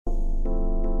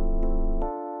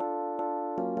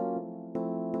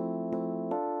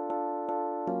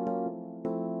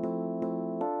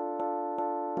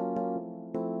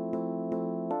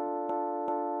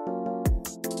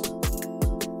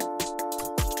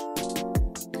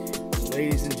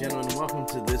Ladies and gentlemen, welcome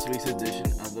to this week's edition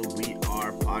of the We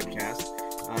Are podcast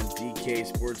on DK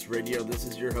Sports Radio. This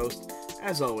is your host,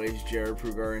 as always, Jared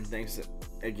Prugar, and thanks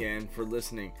again for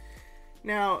listening.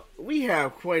 Now, we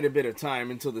have quite a bit of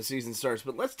time until the season starts,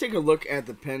 but let's take a look at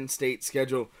the Penn State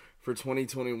schedule for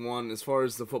 2021 as far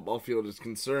as the football field is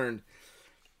concerned,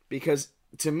 because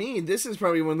to me, this is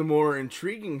probably one of the more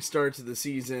intriguing starts of the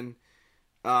season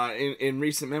in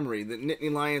recent memory. The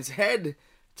Nittany Lions head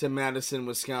to Madison,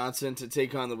 Wisconsin to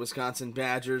take on the Wisconsin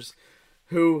Badgers,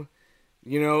 who,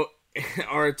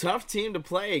 are a tough team to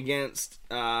play against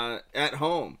at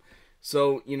home.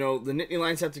 So, the Nittany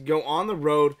Lions have to go on the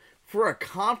road for a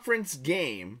conference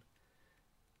game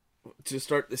to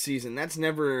start the season. That's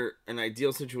never an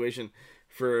ideal situation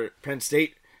for Penn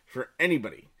State, for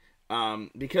anybody.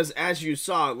 Because as you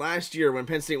saw last year when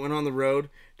Penn State went on the road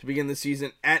to begin the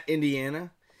season at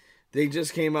Indiana, they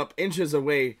just came up inches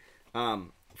away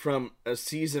from a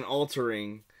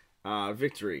season-altering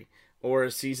victory or a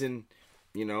season,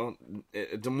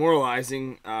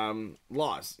 demoralizing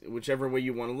loss, whichever way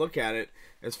you want to look at it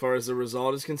as far as the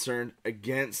result is concerned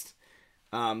against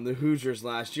the Hoosiers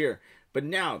last year. But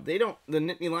now, the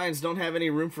Nittany Lions don't have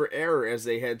any room for error as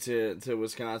they head to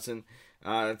Wisconsin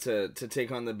to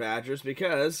take on the Badgers,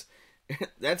 because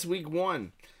that's week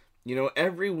one.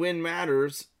 Every win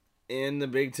matters in the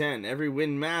Big Ten. Every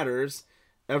win matters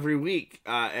every week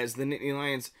as the Nittany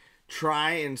Lions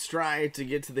try and strive to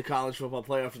get to the college football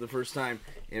playoff for the first time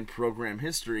in program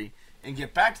history and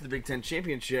get back to the Big Ten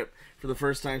championship for the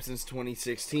first time since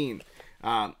 2016.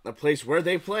 A place where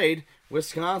they played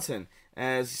Wisconsin,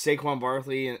 as Saquon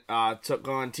Barkley took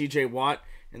on TJ Watt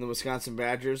and the Wisconsin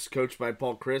Badgers, coached by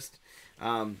Paul Chryst.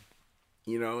 And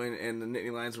the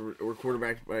Nittany Lions were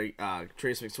quarterbacked by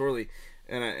Trace McSorley,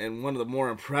 and one of the more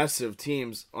impressive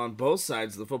teams on both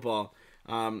sides of the football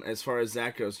as far as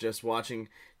that goes. Just watching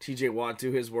TJ Watt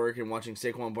do his work and watching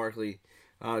Saquon Barkley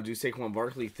do Saquon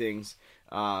Barkley things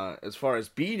as far as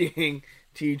beating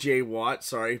TJ Watt.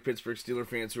 Sorry, Pittsburgh Steelers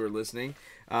fans who are listening.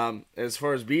 As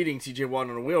far as beating TJ Watt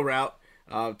on a wheel route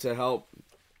to help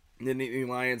the Nittany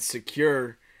Lions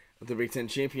secure the Big Ten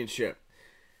championship.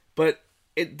 But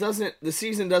the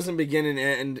season doesn't begin and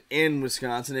end in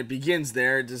Wisconsin. It begins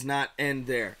there. It does not end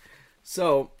there.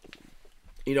 So,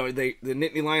 the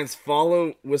Nittany Lions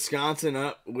follow Wisconsin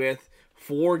up with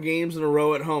 4 games in a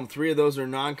row at home. 3 of those are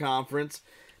non-conference.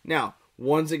 Now,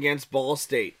 one's against Ball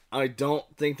State. I don't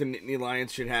think the Nittany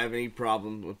Lions should have any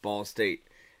problem with Ball State.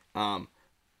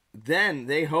 Then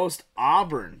they host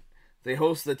Auburn. They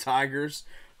host the Tigers,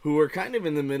 who are kind of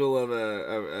in the middle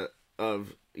of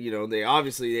they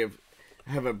obviously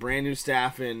have a brand new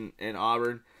staff in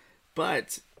Auburn,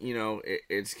 but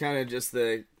it's kind of just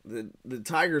the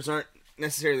Tigers aren't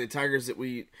necessarily the Tigers that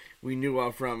we knew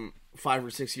of from 5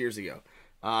 or 6 years ago.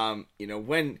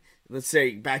 When, let's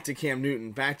say, back to Cam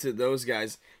Newton, back to those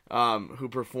guys who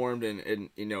performed and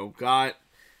got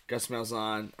Gus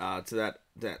Malzahn to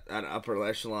that upper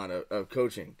echelon of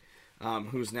coaching,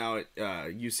 who's now at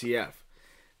UCF.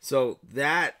 So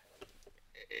that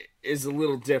is a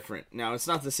little different. Now, it's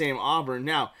not the same Auburn.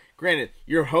 Now, granted,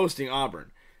 you're hosting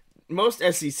Auburn. Most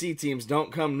SEC teams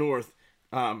don't come north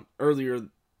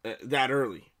that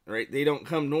early, right? They don't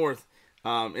come north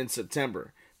in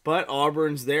September. But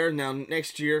Auburn's there. Now,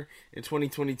 next year, in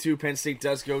 2022, Penn State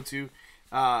does go to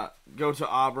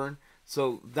Auburn.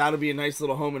 So that'll be a nice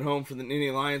little home and home for the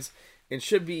Nittany Lions. It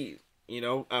should be,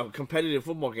 a competitive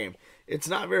football game. It's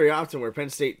not very often where Penn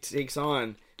State takes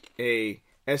on a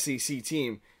SEC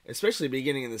team, especially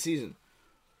beginning of the season.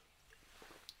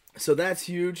 So that's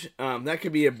huge. That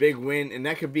could be a big win, and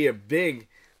that could be a big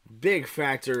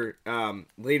factor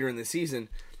later in the season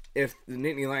if the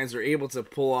Nittany Lions are able to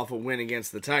pull off a win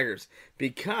against the Tigers.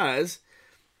 Because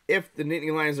if the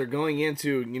Nittany Lions are going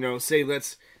into, say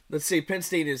let's say Penn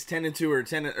State is 10-2 or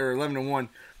 11-1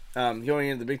 going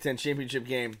into the Big Ten championship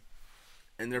game,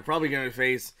 and they're probably going to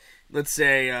face, let's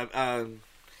say, a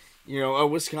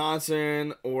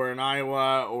Wisconsin or an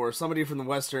Iowa or somebody from the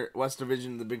West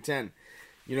Division of the Big Ten.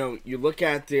 You look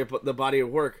at the body of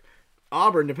work.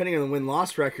 Auburn, depending on the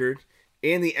win-loss record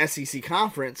in the SEC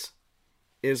conference,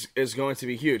 is going to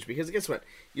be huge. Because guess what?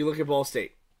 You look at Ball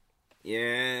State.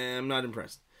 Yeah, I'm not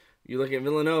impressed. You look at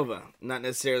Villanova. Not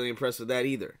necessarily impressed with that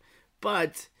either.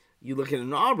 But you look at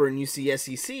an Auburn, you see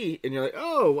SEC, and you're like,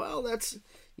 oh, well, that's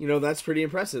pretty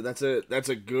impressive. That's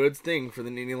a good thing for the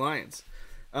Nittany Lions.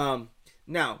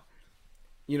 Now,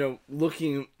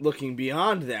 looking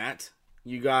beyond that,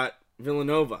 you got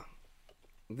Villanova.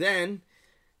 Then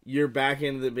you're back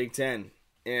into the Big Ten.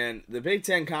 And the Big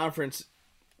Ten Conference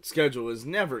schedule is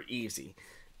never easy.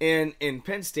 And in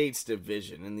Penn State's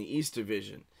division, in the East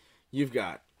Division, you've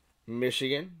got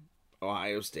Michigan,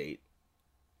 Ohio State.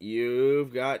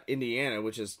 You've got Indiana,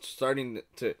 which is starting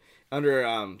to under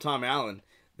Tom Allen.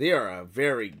 They are a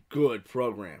very good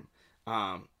program.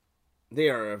 They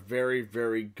are a very,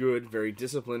 very good, very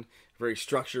disciplined, very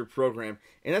structured program,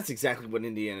 and that's exactly what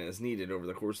Indiana has needed over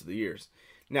the course of the years.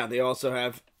 Now, they also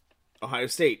have Ohio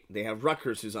State. They have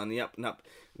Rutgers, who's on the up and up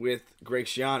with Greg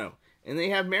Schiano. And they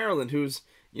have Maryland, who's,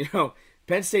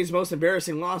 Penn State's most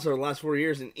embarrassing loss over the last 4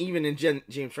 years, and even in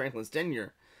James Franklin's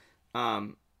tenure,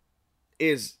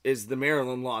 is the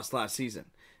Maryland loss last season.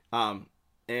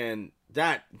 And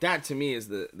that to me is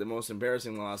the most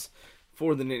embarrassing loss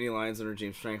for the Nittany Lions under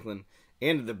James Franklin,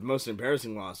 and the most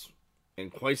embarrassing loss in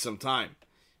quite some time,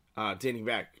 dating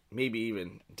back maybe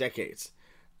even decades.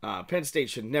 Penn State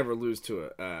should never lose to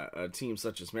a team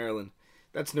such as Maryland.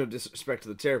 That's no disrespect to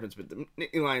the Terrapins, but the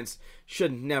Nittany Lions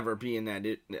should never be in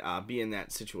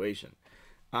that situation.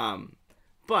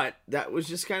 But that was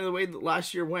just kind of the way that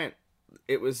last year went.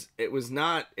 It was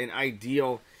not an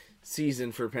ideal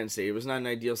season for Penn State. It was not an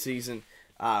ideal season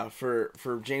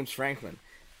for James Franklin.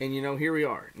 And, here we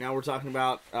are. Now we're talking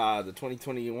about the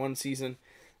 2021 season.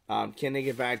 Can they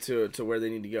get back to where they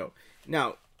need to go?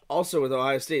 Now, also with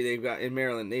Ohio State, in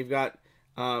Maryland, they've got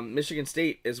Michigan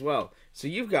State as well. So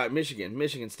you've got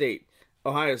Michigan State,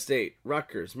 Ohio State,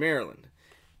 Rutgers, Maryland.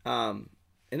 And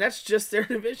that's just their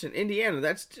division. Indiana,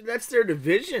 that's their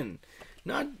division.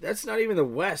 That's not even the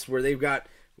West, where they've got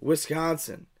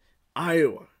Wisconsin,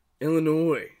 Iowa,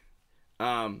 Illinois.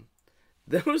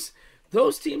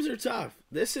 Those teams are tough.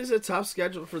 This is a tough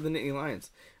schedule for the Nittany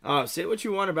Lions. Say what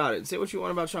you want about it. Say what you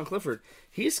want about Sean Clifford.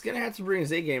 He's going to have to bring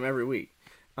his A game every week.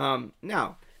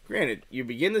 Now, granted, you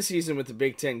begin the season with the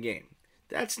Big Ten game.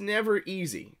 That's never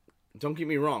easy. Don't get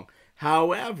me wrong.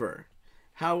 However,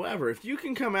 if you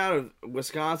can come out of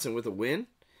Wisconsin with a win,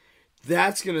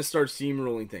 that's going to start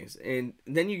steamrolling things. And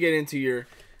then you get into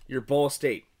your Ball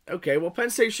State. Okay, well, Penn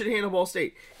State should handle Ball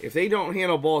State. If they don't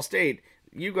handle Ball State,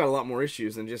 you've got a lot more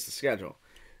issues than just the schedule.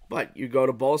 But you go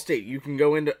to Ball State, you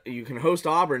can host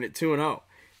Auburn at 2-0.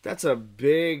 That's a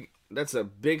big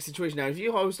situation. Now, if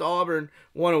you host Auburn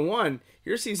 1-1,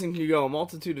 your season can go a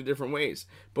multitude of different ways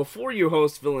before you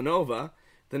host Villanova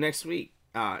the next week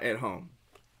at home.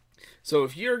 So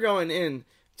if you're going in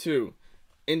to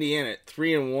Indiana at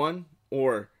 3-1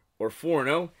 or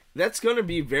 4-0, that's going to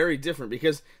be very different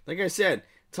because, like I said,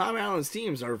 Tom Allen's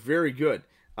teams are very good.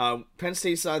 Penn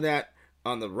State saw that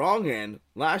on the wrong end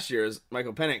last year as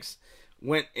Michael Penix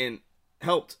went and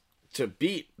helped to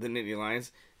beat the Nittany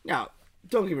Lions. Now,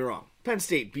 don't get me wrong. Penn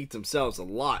State beat themselves a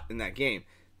lot in that game.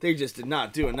 They just did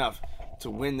not do enough to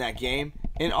win that game.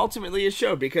 And ultimately it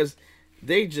showed because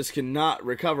they just cannot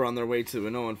recover on their way to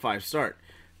an 0-5 start.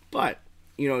 But,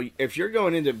 if you're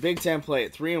going into Big Ten play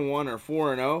at 3-1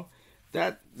 or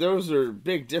 4-0, those are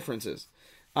big differences.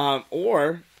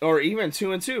 Or even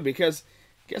 2-2, because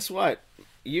guess what?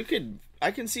 I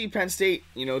can see Penn State,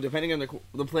 depending on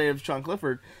the play of Sean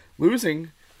Clifford,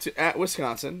 losing at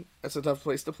Wisconsin. That's a tough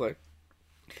place to play.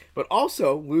 But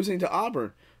also losing to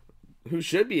Auburn, who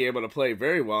should be able to play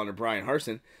very well under Brian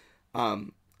Harsin.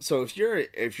 So if you're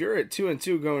at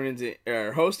 2-2 going into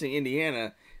hosting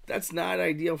Indiana, that's not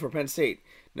ideal for Penn State.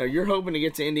 Now you're hoping to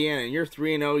get to Indiana and you're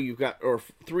 3-0, you've got or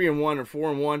 3-1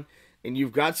 or 4-1, and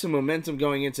you've got some momentum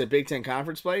going into Big Ten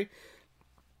conference play.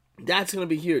 That's going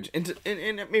to be huge. And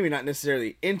maybe not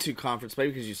necessarily into conference play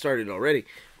because you started already,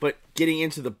 but getting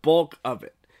into the bulk of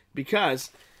it. Because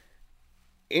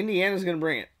Indiana's going to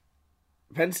bring it.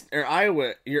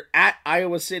 Iowa, you're at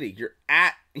Iowa City.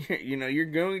 You're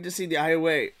going to see the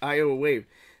Iowa Wave.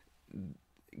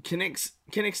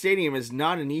 Kinnick Stadium is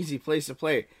not an easy place to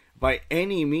play by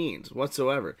any means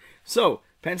whatsoever. So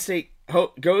Penn State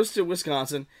goes to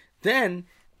Wisconsin. Then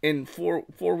in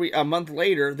a month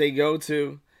later, they go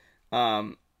to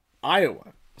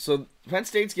Iowa. So Penn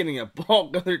State's getting a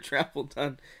bulk of their travel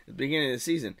done at the beginning of the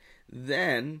season.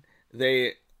 Then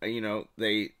they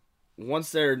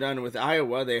once they're done with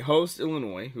Iowa, they host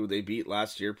Illinois, who they beat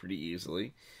last year pretty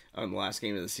easily on the last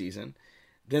game of the season.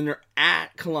 Then they're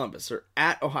at Columbus or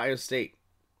at Ohio State.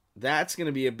 That's going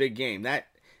to be a big game. That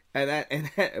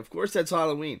of course that's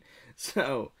Halloween.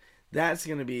 So that's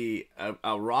going to be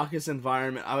a raucous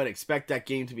environment. I would expect that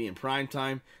game to be in prime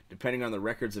time, depending on the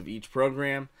records of each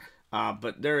program.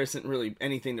 But there isn't really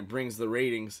anything that brings the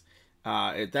ratings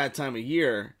at that time of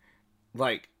year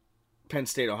like Penn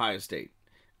State, Ohio State,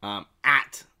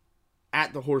 at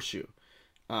the Horseshoe.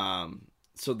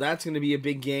 So that's going to be a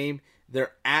big game.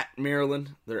 They're at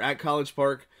Maryland. They're at College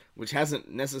Park, which hasn't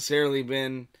necessarily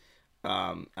been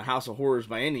a house of horrors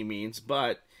by any means,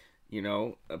 but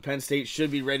Penn State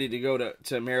should be ready to go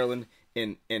to Maryland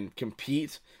and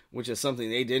compete, which is something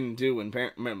they didn't do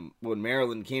when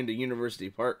Maryland came to University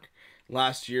Park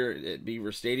last year at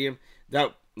Beaver Stadium.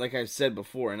 That, like I've said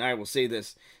before, and I will say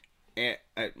this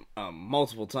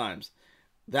multiple times,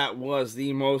 that was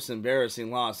the most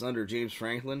embarrassing loss under James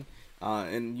Franklin,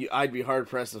 and I'd be hard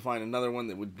pressed to find another one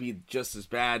that would be just as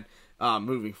bad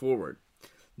moving forward.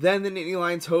 Then the Nittany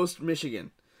Lions host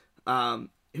Michigan.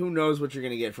 Who knows what you're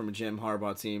going to get from a Jim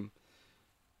Harbaugh team?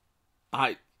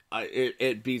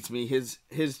 It beats me. His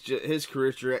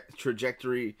career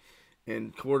trajectory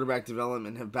and quarterback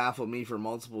development have baffled me for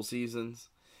multiple seasons.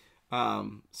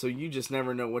 So you just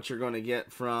never know what you're going to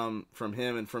get from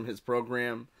him and from his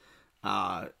program.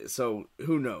 So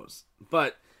who knows?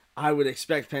 But I would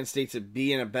expect Penn State to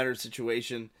be in a better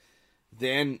situation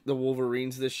than the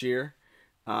Wolverines this year.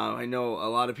 I know a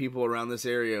lot of people around this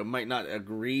area might not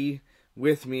agree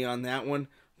with me on that one,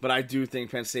 but I do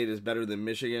think Penn State is better than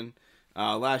Michigan.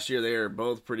 Last year they were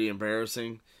both pretty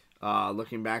embarrassing,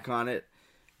 looking back on it.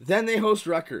 Then they host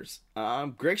Rutgers.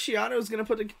 Greg Schiano is going to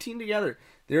put a team together.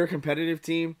 They're a competitive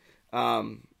team.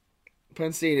 Penn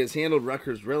State has handled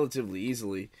Rutgers relatively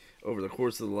easily over the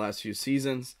course of the last few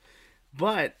seasons.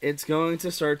 But it's going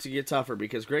to start to get tougher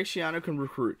because Greg Schiano can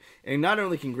recruit. And not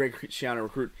only can Greg Schiano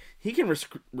recruit, he can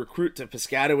recruit to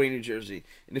Piscataway, New Jersey.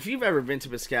 And if you've ever been to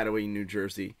Piscataway, New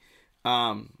Jersey,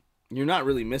 you're not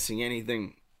really missing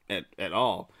anything at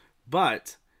all.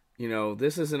 But,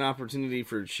 this is an opportunity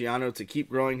for Schiano to keep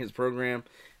growing his program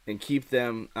and keep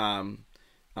them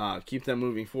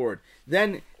moving forward.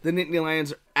 Then the Nittany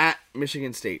Lions are at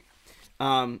Michigan State.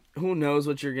 Who knows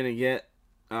what you're going to get.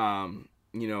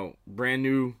 Brand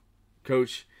new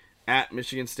coach at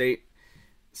Michigan State.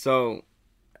 So,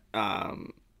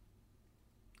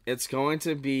 it's going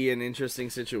to be an interesting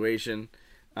situation,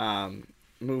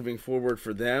 moving forward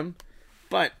for them.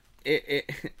 But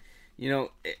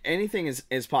anything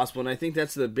is possible. And I think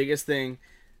that's the biggest thing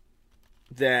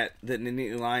that the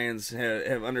Nittany Lions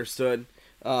have understood,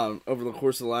 over the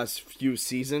course of the last few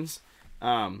seasons.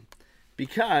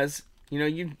 Because,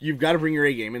 you've got to bring your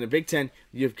A game. In the Big Ten,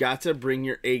 you've got to bring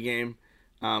your A game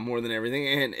more than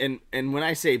everything. And when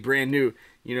I say brand new,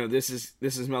 this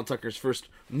is Mel Tucker's first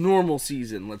normal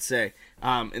season, let's say,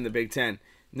 in the Big Ten.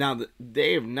 Now,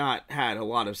 they have not had a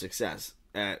lot of success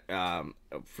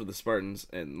for the Spartans,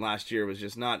 and last year was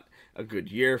just not a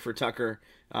good year for Tucker.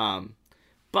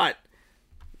 But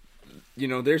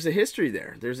there's a history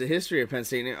there. There's a history of Penn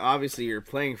State. And obviously, you're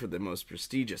playing for the most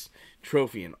prestigious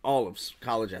trophy in all of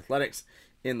college athletics,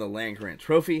 in the Land-Grant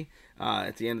Trophy.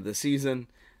 At the end of the season,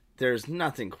 there's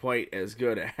nothing quite as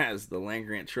good as the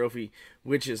Land-Grant Trophy,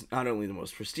 which is not only the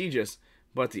most prestigious,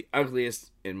 but the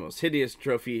ugliest and most hideous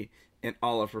trophy in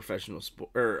all of professional sport,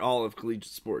 or all of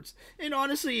collegiate sports, and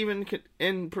honestly, even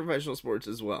in professional sports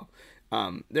as well.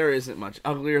 There isn't much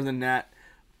uglier than that.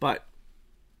 But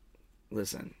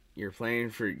listen. You're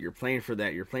playing for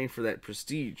that. You're playing for that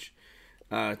prestige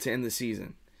to end the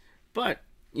season. But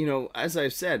as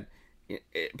I've said,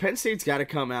 Penn State's got to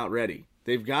come out ready.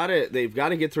 They've got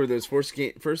to get through those first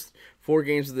 4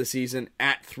 games of the season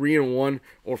at 3-1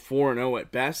 or 4-0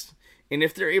 at best. And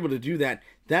if they're able to do that,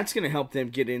 that's going to help them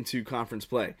get into conference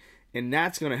play, and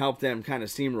that's going to help them kind of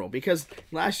steamroll. Because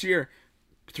last year,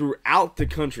 throughout the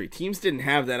country, teams didn't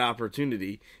have that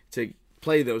opportunity to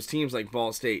play those teams like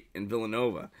Ball State and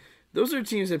Villanova. Those are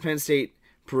teams that Penn State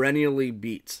perennially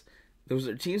beats. Those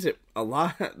are teams that a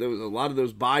lot of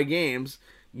those bye games,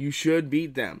 you should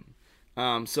beat them.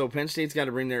 So Penn State's got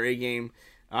to bring their A game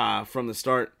from the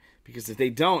start, because if they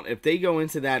don't, if they go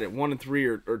into that at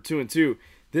 1-3 or 2-2,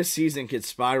 this season could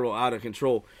spiral out of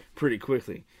control pretty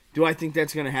quickly. Do I think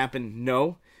that's going to happen?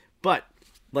 No. But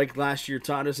like last year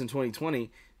taught us in 2020,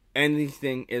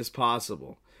 anything is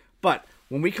possible. But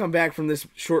when we come back from this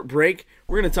short break,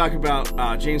 we're going to talk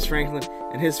about James Franklin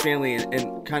and his family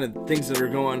and kind of things that are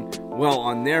going well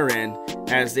on their end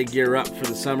as they gear up for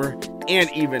the summer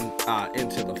and even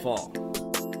into the fall.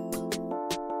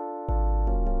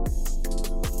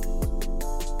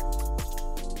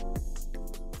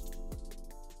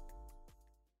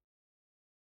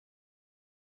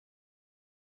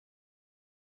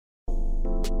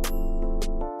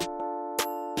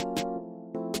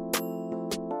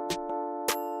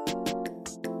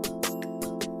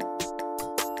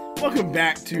 Welcome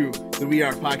back to the We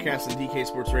Are Podcast on DK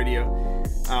Sports Radio.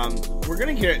 We're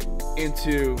going to get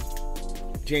into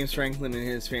James Franklin and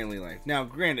his family life. Now,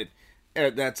 granted,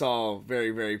 that's all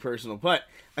very, very personal, but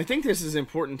I think this is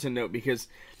important to note because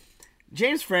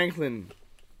James Franklin,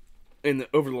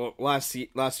 over the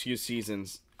last few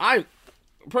seasons, I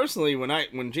personally,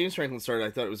 when James Franklin started,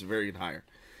 I thought it was a very good hire.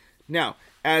 Now,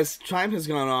 as time has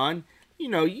gone on,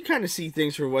 you kind of see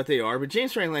things for what they are. But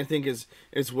James Franklin, I think,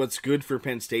 is what's good for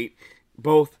Penn State,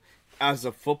 both as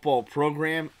a football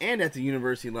program and at the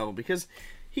university level, because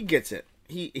he gets it.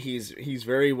 He's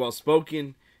very well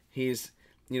spoken. He's,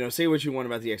 say what you want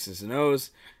about the X's and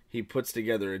O's. He puts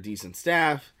together a decent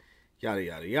staff, yada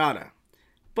yada yada.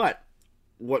 But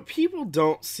what people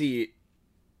don't see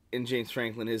in James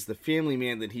Franklin is the family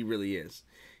man that he really is.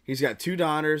 He's got 2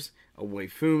 daughters, a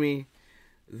wife, Fumi.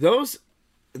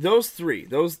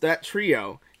 That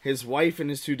trio, his wife and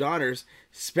his 2 daughters,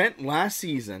 spent last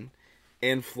season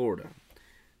in Florida.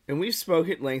 And we've spoke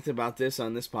at length about this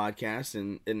on this podcast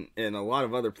and a lot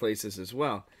of other places as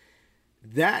well.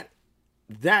 That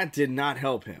did not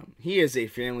help him. He is a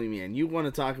family man. You want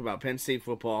to talk about Penn State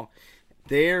football,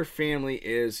 their family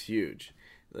is huge.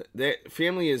 Their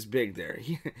family is big there.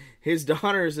 His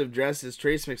daughters have dressed as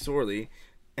Trace McSorley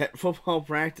at football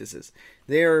practices.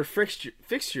 They are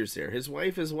fixtures there. His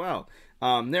wife as well.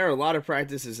 There are a lot of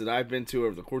practices that I've been to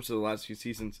over the course of the last few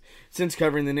seasons since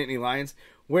covering the Nittany Lions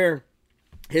where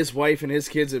his wife and his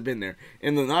kids have been there.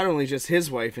 And not only just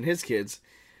his wife and his kids,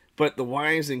 but the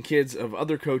wives and kids of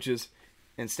other coaches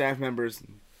and staff members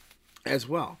as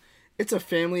well. It's a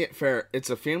family affair. It's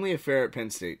a family affair at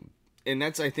Penn State. And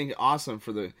that's, I think, awesome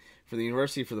for the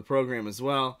university, for the program as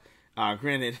well.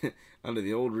 Granted, under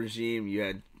the old regime, you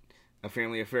had a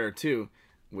family affair too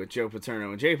with Joe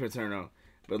Paterno and Jay Paterno.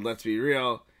 But let's be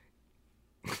real,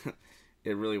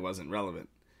 it really wasn't relevant.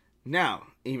 Now,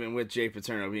 even with Jay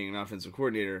Paterno being an offensive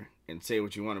coordinator, and say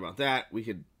what you want about that, we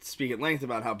could speak at length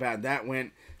about how bad that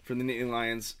went for the Nittany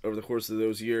Lions over the course of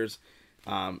those years,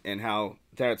 and how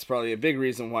that's probably a big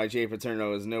reason why Jay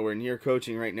Paterno is nowhere near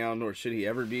coaching right now, nor should he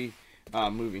ever be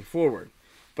moving forward.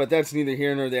 But that's neither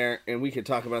here nor there, and we could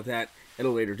talk about that at a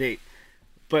later date.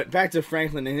 But back to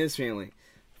Franklin and his family.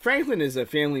 Franklin is a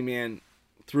family man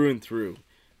through and through.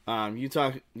 You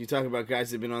talk about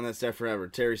guys that have been on that staff forever.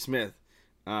 Terry Smith.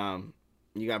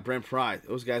 You got Brent Pry.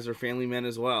 Those guys are family men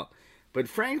as well. But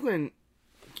Franklin,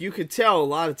 you could tell a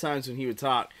lot of times when he would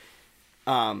talk,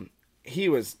 he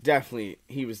was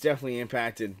definitely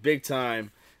impacted big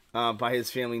time by his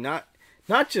family. Not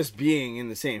just being in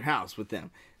the same house with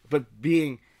them, but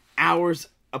being hours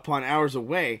upon hours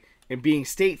away and being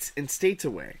states and states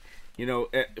away.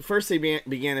 At first they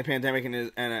began the pandemic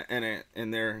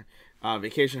in their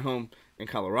vacation home in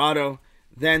Colorado.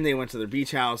 Then they went to their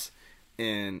beach house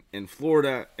in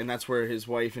Florida, and that's where his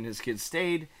wife and his kids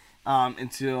stayed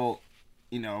until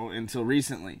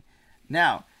recently.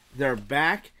 Now they're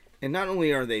back, and not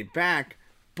only are they back,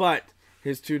 but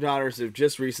his 2 daughters have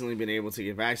just recently been able to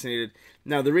get vaccinated.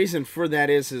 Now the reason for that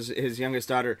is his youngest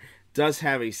daughter does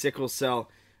have a sickle cell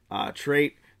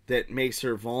trait that makes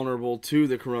her vulnerable to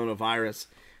the coronavirus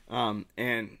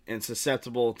and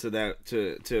susceptible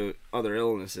to other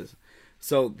illnesses.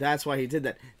 So that's why he did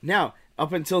that. Now,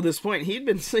 up until this point, he'd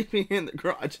been sleeping in the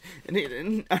garage,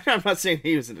 and I'm not saying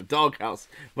he was in a doghouse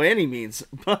by any means,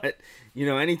 but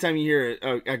anytime you hear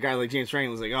a guy like James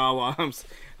Franklin's like, oh well,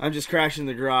 I'm just crashing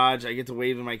the garage, I get to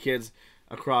wave to my kids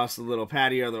across the little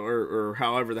patio or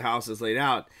however the house is laid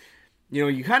out.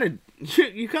 You kind of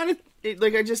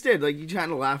like I just did, like you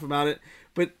kind of laugh about it,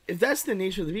 but if that's the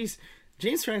nature of the beast,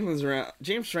 James Franklin is around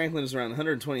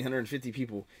 120, 150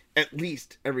 people at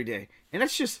least every day. And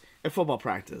that's just at football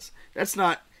practice. That's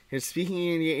not his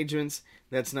speaking engagements.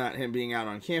 That's not him being out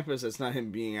on campus. That's not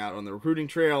him being out on the recruiting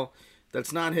trail.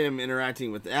 That's not him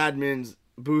interacting with admins,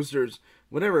 boosters,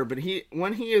 whatever. But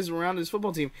when he is around his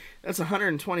football team, that's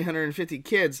 120, 150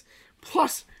 kids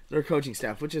plus their coaching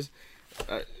staff, which is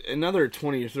another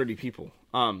 20 or 30 people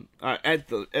at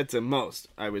the most,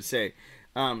 I would say.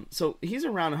 So he's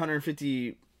around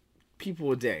 150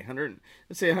 people a day,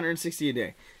 let's say 160 a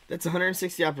day. That's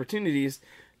 160 opportunities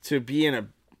to be in a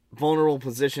vulnerable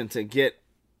position to get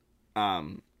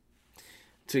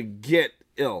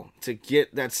ill, to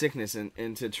get that sickness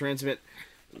and to transmit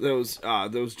those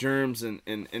germs and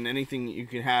anything you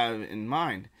could have in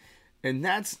mind. And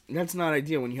that's not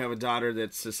ideal when you have a daughter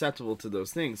that's susceptible to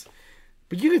those things.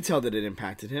 But you can tell that it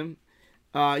impacted him.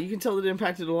 You can tell that it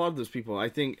impacted a lot of those people. I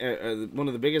think one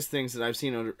of the biggest things that I've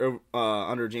seen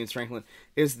under James Franklin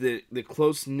is the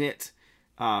close-knit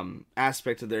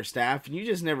aspect of their staff, and you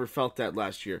just never felt that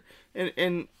last year.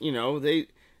 And they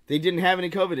didn't have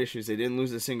any COVID issues. They didn't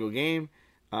lose a single game.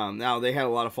 Now, they had a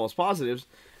lot of false positives,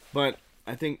 but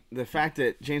I think the fact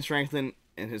that James Franklin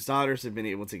and his daughters have been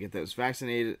able to get those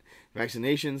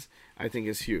vaccinations, I think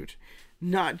is huge.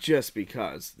 Not just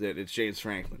because that it's James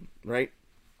Franklin, right?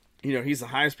 He's the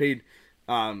highest paid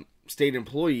state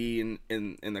employee in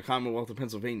the Commonwealth of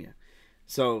Pennsylvania.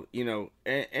 So,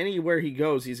 anywhere he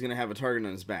goes, he's going to have a target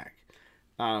on his back.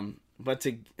 but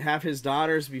to have his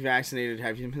daughters be vaccinated,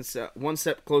 have him one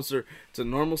step closer to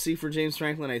normalcy for James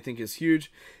Franklin, I think is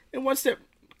huge, and one step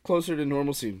closer to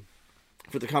normalcy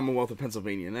for the Commonwealth of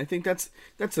Pennsylvania. And I think that's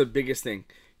the biggest thing.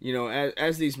 You know,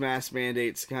 as these mask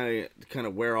mandates kind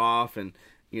of wear off, and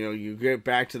you know, you get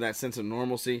back to that sense of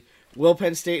normalcy. Will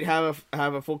Penn State have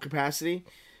a full capacity?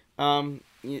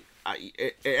 Anything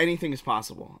is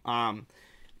possible.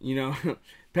 You know,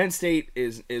 Penn State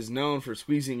is known for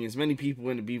squeezing as many people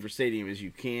into Beaver Stadium as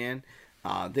you can.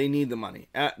 They need the money.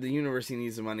 The university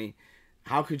needs the money.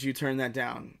 How could you turn that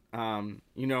down?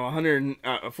 You know,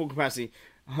 a full capacity,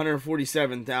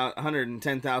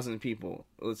 110,000 people.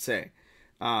 Let's say,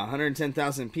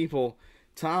 110,000 people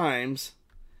times,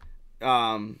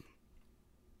 let's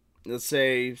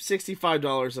say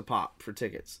 $65 a pop for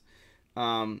tickets.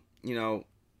 You know,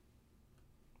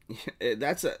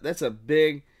 that's a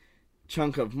big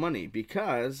chunk of money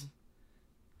because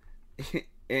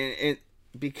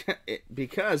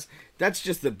because that's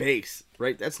just the base,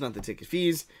 right? That's not the ticket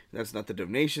fees, that's not the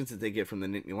donations that they get from the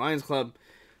Nittany Lions Club.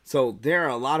 So there are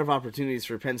a lot of opportunities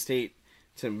for Penn State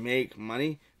to make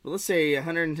money. But let's say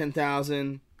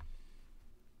 110,000.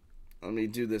 Let me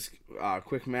do this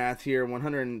quick math here.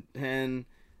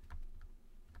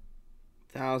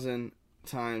 110,000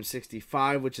 times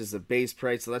 65, which is the base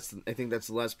price. So I think that's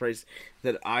the less price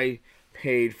that I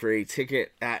paid for a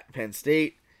ticket at Penn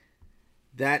State.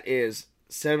 That is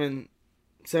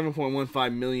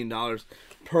 $7.15 million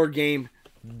per game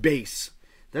base.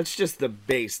 That's just the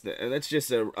base. That's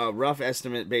just a rough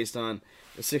estimate based on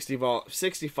the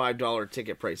 $65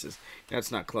 ticket prices.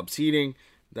 That's not club seating.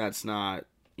 That's not,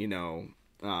 you know,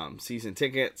 season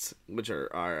tickets, which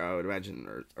are I would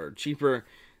imagine are cheaper.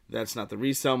 That's not the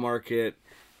resale market.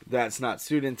 That's not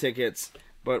student tickets.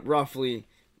 But roughly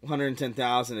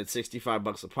 110,000 at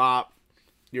 $65 a pop.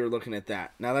 You're looking at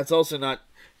that. Now that's also not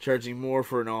charging more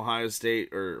for an Ohio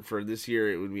State, or for this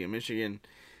year it would be a Michigan.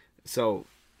 So,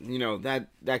 you know, that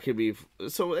could be,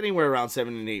 so anywhere around $7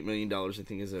 and $8 million I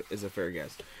think is a fair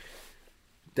guess.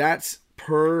 That's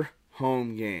per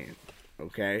home game.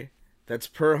 Okay? That's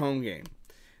per home game.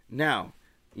 Now,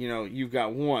 you know, you've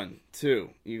got 1, 2,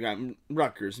 you got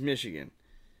Rutgers, Michigan,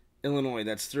 Illinois,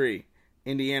 that's 3,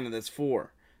 Indiana, that's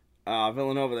 4,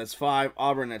 Villanova, that's 5,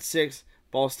 Auburn, that's 6,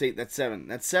 Ball State, that's 7.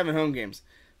 That's 7 home games.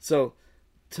 So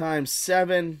times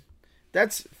 7,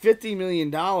 that's $50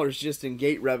 million just in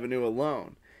gate revenue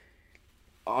alone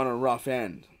on a rough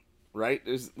end, right?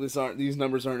 These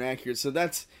numbers aren't accurate. So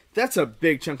that's a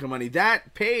big chunk of money.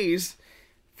 That pays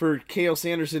for Cale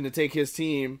Sanderson to take his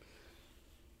team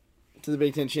to the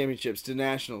Big Ten Championships, to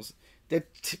nationals. That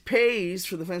pays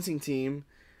for the fencing team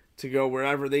to go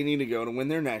wherever they need to go to win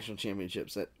their national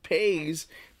championships. That pays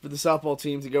for the softball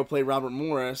team to go play Robert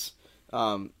Morris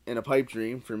in a pipe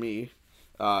dream for me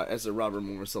as a Robert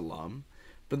Morris alum.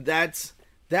 But that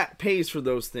pays for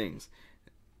those things.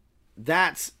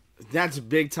 That's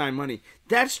big time money.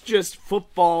 That's just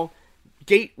football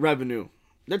gate revenue.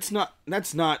 That's not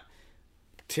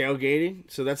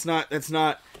tailgating. So that's not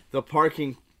the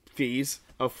parking fees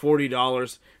of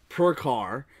 $40 per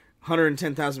car.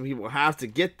 110,000 people have to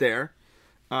get there.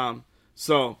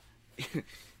 So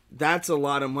that's a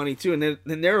lot of money too. And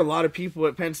then there are a lot of people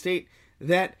at Penn State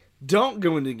that don't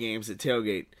go into games at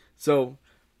tailgate. So,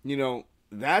 you know,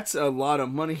 that's a lot of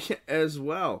money as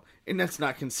well. And that's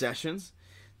not concessions.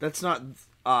 That's not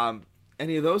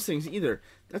any of those things either.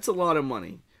 That's a lot of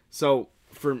money. So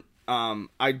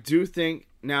I do think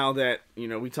now that, you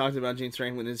know, we talked about James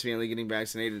Franklin and his family getting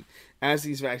vaccinated, as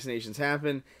these vaccinations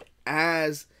happen,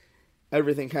 as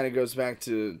everything kind of goes back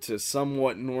to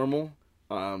somewhat normal,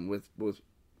 with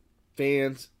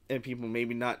fans and people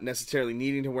maybe not necessarily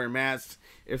needing to wear masks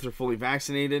if they're fully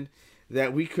vaccinated,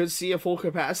 that we could see a full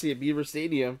capacity at Beaver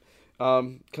Stadium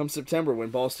come September when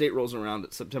Ball State rolls around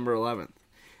at September 11th.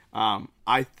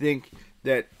 I think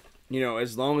that, you know,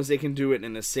 as long as they can do it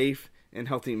in a safe and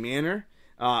healthy manner,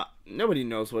 nobody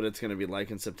knows what it's going to be like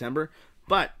in September.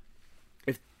 But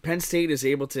if Penn State is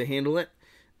able to handle it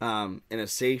in a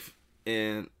safe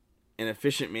and an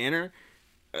efficient manner,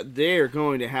 they are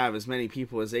going to have as many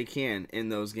people as they can in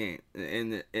those games,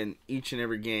 in each and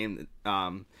every game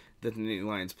that the Nittany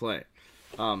Lions play.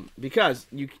 Because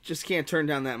you just can't turn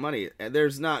down that money.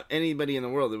 There's not anybody in the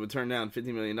world that would turn down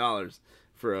 $50 million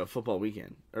for a football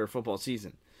weekend or a football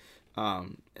season.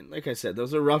 And like I said,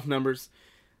 those are rough numbers,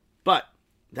 but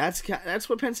that's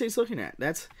what Penn State's looking at.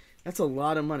 That's a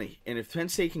lot of money. And if Penn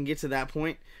State can get to that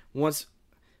point, once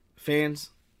fans,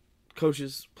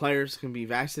 coaches, players can be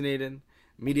vaccinated,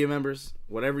 media members,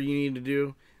 whatever you need to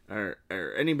do, or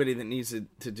anybody that needs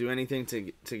to do anything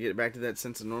to get back to that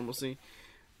sense of normalcy,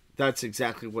 that's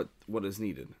exactly what is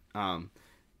needed. And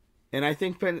I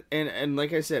think and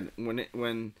like I said,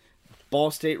 when Ball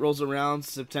State rolls around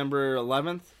September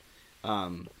 11th,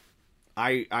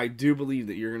 I do believe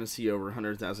that you're going to see over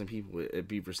 100,000 people at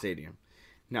Beaver Stadium.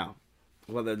 Now,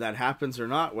 whether that happens or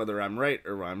not, whether I'm right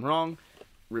or I'm wrong,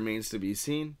 remains to be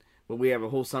seen. But we have a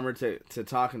whole summer to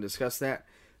talk and discuss that.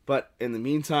 But in the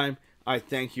meantime, I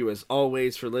thank you as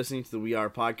always for listening to the We Are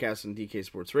podcast on DK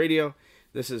Sports Radio.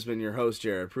 This has been your host,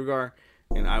 Jared Prugar,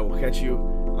 and I will catch you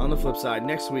on the flip side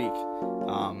next week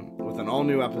with an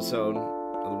all-new episode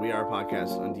of the We Are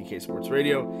podcast on DK Sports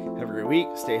Radio. Have a great week,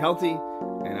 stay healthy,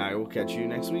 and I will catch you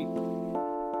next week.